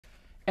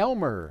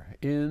Elmer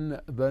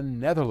in the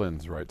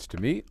Netherlands writes to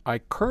me, I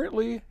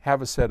currently have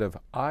a set of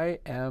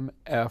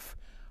IMF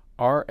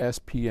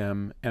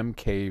RSPM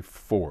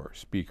MK4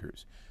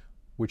 speakers,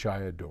 which I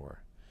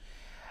adore.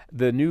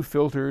 The new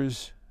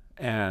filters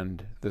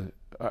and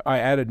I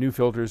added new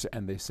filters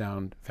and they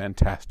sound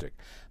fantastic.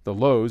 The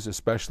lows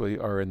especially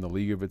are in the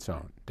league of its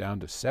own,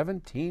 down to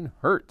 17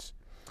 hertz.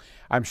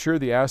 I'm sure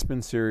the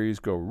Aspen series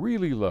go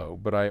really low,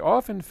 but I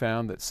often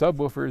found that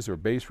subwoofers or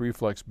bass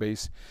reflex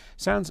bass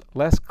sounds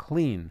less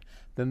clean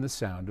than the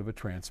sound of a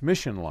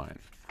transmission line.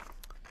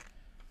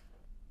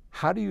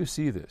 How do you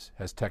see this?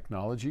 Has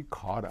technology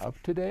caught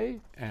up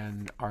today,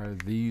 and are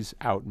these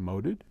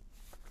outmoded?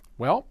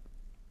 Well,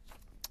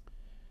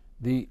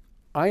 the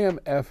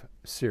IMF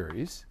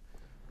series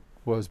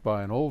was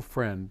by an old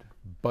friend,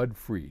 Bud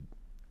Freed.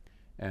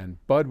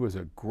 And Bud was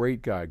a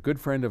great guy, good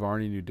friend of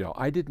Arnie Nudell.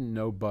 I didn't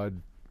know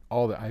Bud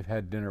all that. I've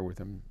had dinner with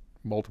him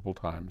multiple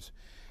times,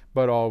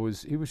 but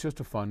he was just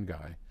a fun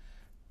guy,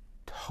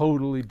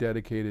 totally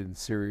dedicated and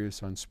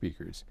serious on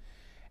speakers.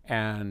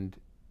 And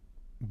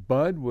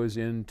Bud was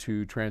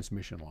into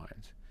transmission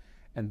lines.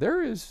 And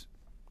there is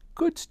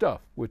good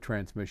stuff with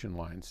transmission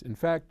lines. In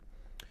fact,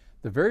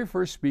 the very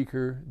first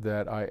speaker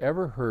that I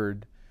ever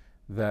heard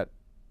that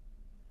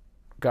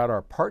got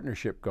our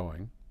partnership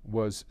going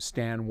was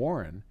Stan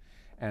Warren.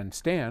 And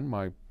Stan,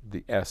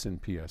 the S in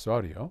PS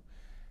Audio,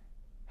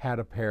 had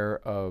a pair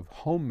of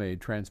homemade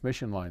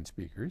transmission line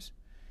speakers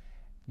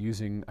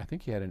using, I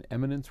think he had an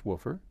Eminence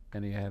woofer,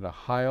 and he had a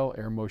Heil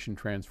air motion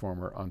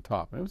transformer on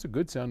top. And it was a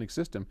good sounding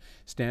system.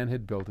 Stan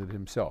had built it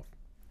himself.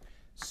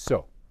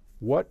 So,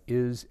 what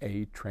is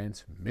a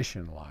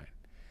transmission line?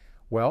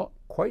 Well,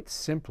 quite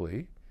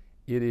simply,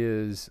 it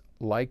is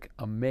like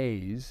a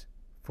maze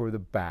for the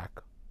back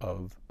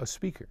of a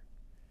speaker.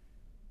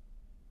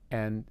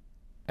 And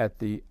at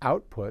the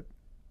output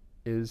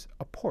is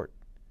a port.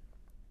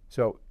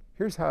 So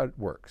here's how it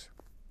works.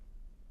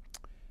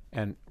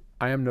 And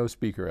I am no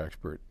speaker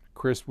expert.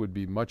 Chris would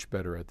be much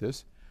better at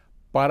this,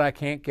 but I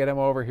can't get him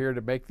over here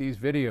to make these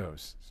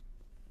videos.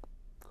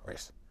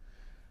 Chris.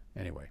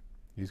 Anyway,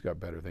 he's got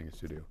better things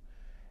to do.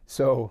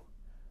 So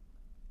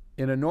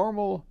in a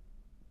normal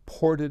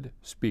ported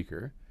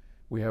speaker,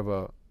 we have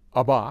a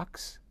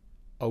box,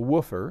 a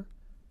woofer,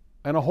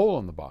 and a hole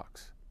in the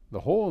box.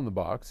 The hole in the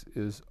box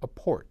is a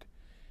port.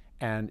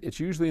 And it's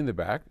usually in the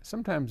back,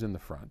 sometimes in the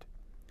front.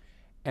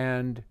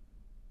 And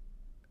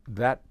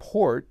that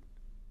port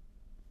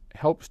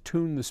helps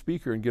tune the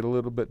speaker and get a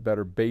little bit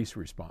better bass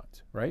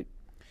response, right?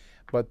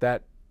 But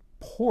that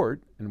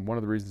port, and one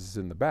of the reasons it's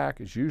in the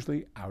back, is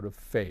usually out of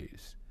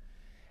phase.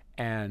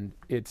 And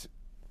it's,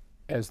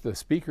 as the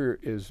speaker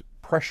is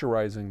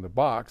pressurizing the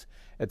box,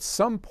 at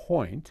some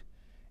point,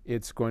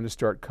 it's going to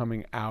start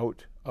coming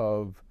out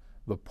of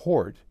the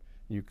port.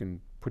 You can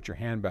put your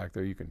hand back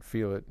there, you can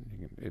feel it.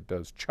 It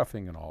does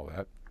chuffing and all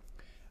that.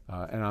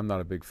 And I'm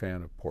not a big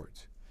fan of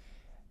ports.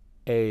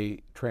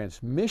 A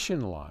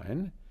transmission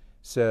line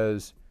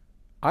says,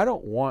 I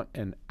don't want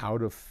an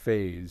out of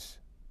phase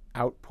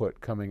output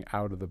coming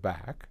out of the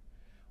back.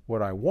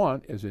 What I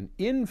want is an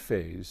in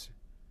phase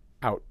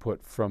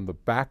output from the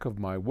back of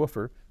my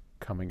woofer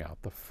coming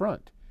out the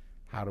front.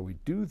 How do we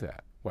do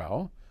that?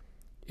 Well,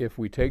 if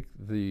we take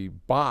the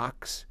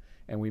box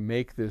and we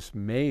make this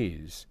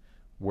maze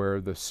where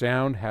the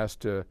sound has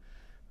to,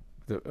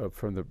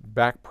 from the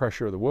back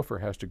pressure of the woofer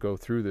has to go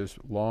through this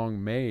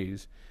long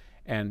maze,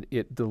 and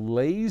it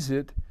delays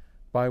it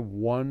by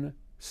one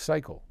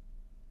cycle,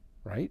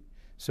 right?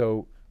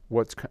 So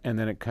and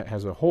then it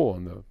has a hole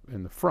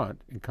in the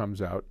front and comes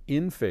out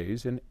in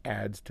phase and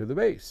adds to the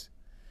bass.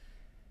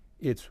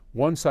 It's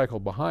one cycle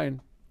behind,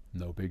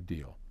 no big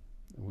deal.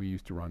 We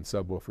used to run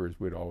subwoofers,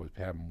 we'd always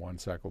have them one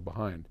cycle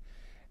behind.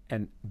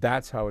 And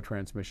that's how a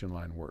transmission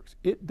line works.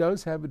 It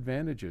does have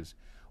advantages.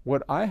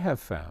 What I have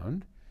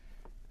found,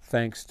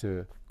 thanks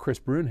to Chris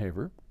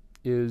Brunhaver,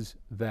 is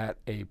that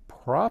a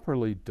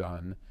properly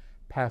done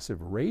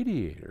passive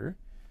radiator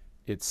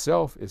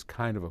itself is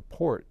kind of a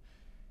port,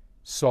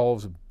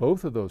 solves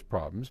both of those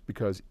problems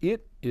because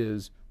it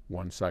is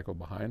one cycle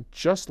behind,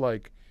 just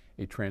like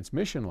a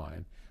transmission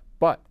line,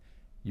 but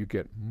you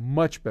get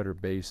much better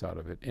bass out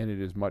of it, and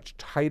it is much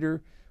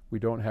tighter. We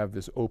don't have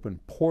this open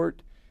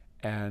port,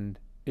 and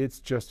it's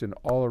just an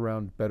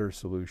all-around better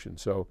solution.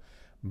 So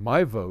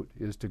my vote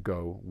is to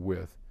go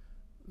with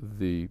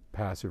the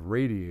passive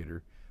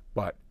radiator,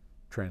 but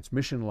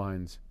transmission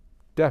lines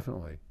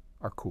definitely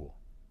are cool.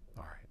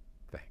 All right,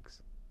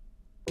 thanks.